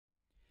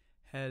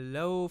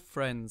Hello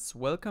friends,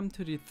 welcome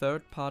to the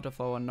third part of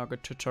our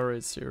Noggit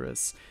Tutorial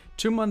Series.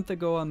 2 months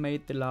ago I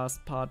made the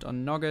last part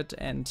on Noggit,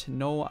 and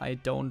no, I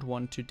don't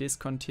want to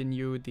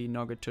discontinue the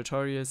Noggit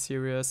Tutorial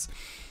Series.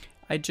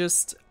 I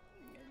just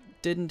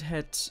didn't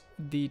had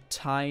the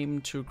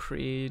time to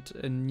create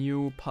a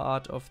new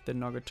part of the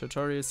Noggit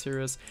Tutorial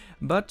Series,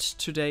 but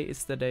today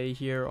is the day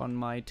here on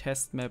my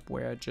test map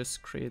where I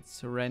just create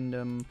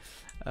random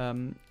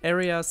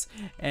areas,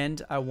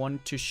 and I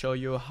want to show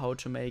you how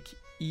to make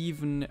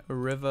even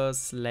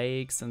rivers,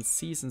 lakes and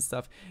seas and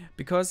stuff,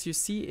 because you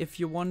see,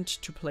 if you want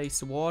to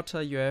place water,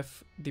 you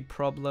have the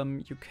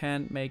problem you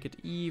can't make it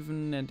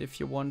even, and if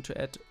you want to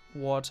add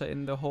water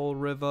in the whole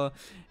river,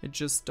 it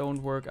just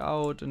don't work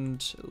out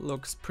and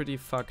looks pretty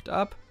fucked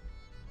up.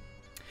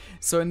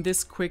 So in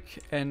this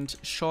quick and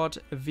short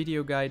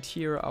video guide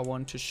here, I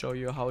want to show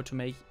you how to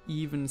make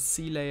even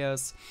sea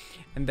layers,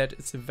 and that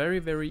is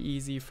very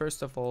easy.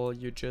 First of all,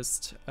 you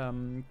just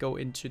go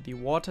into the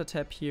water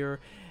tab here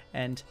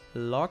and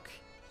lock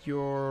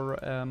your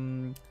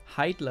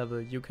height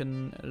level. You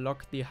can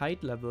lock the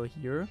height level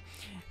here,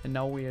 and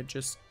now we are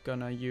just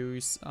gonna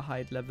use a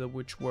height level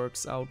which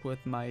works out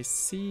with my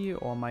sea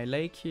or my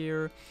lake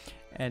here.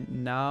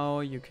 And now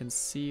you can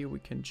see we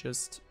can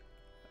just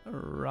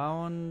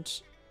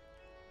round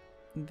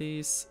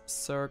this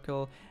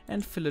circle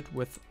and fill it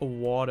with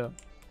water.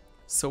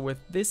 So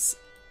with this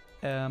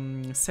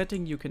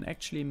setting you can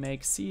actually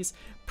make seas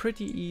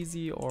pretty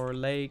easy, or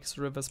lakes,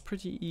 rivers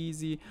pretty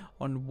easy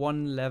on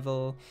one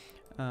level.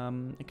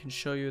 I can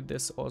show you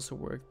this also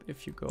works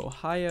if you go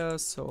higher.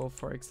 So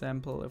for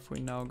example, if we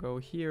now go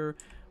here,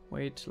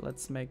 wait,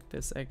 let's make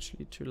this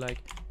actually to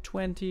like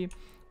 20,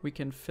 we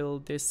can fill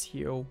this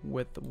here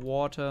with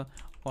water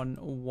on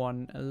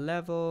one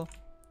level.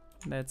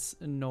 That's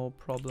no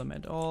problem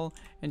at all,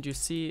 and you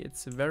see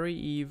it's very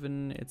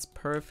even, it's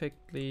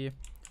perfectly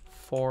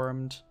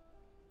formed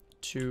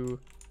to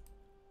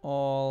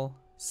all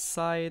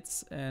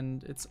sides,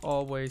 and it's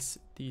always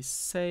the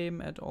same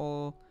at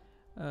all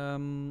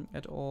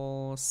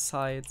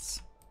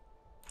sides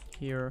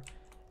here,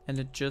 and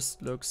it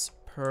just looks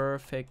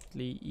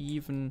perfectly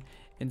even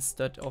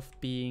instead of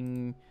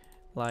being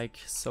like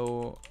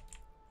so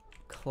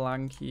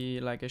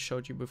clunky like I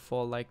showed you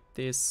before, like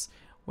this,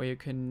 where you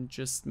can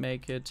just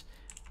make it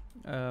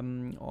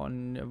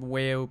on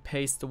where you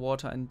paste the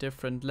water in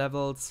different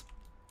levels.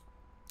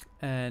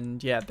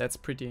 And yeah, that's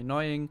pretty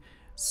annoying.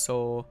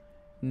 So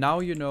now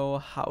you know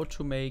how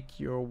to make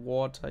your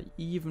water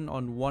even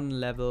on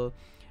one level,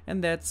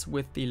 and that's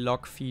with the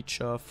lock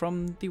feature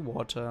from the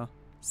water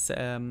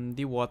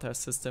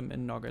system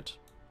in Noggit.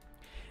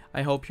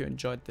 I hope you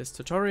enjoyed this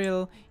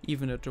tutorial,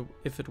 even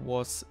if it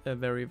was a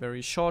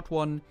very short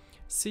one.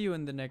 See you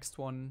in the next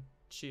one.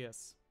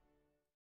 Cheers.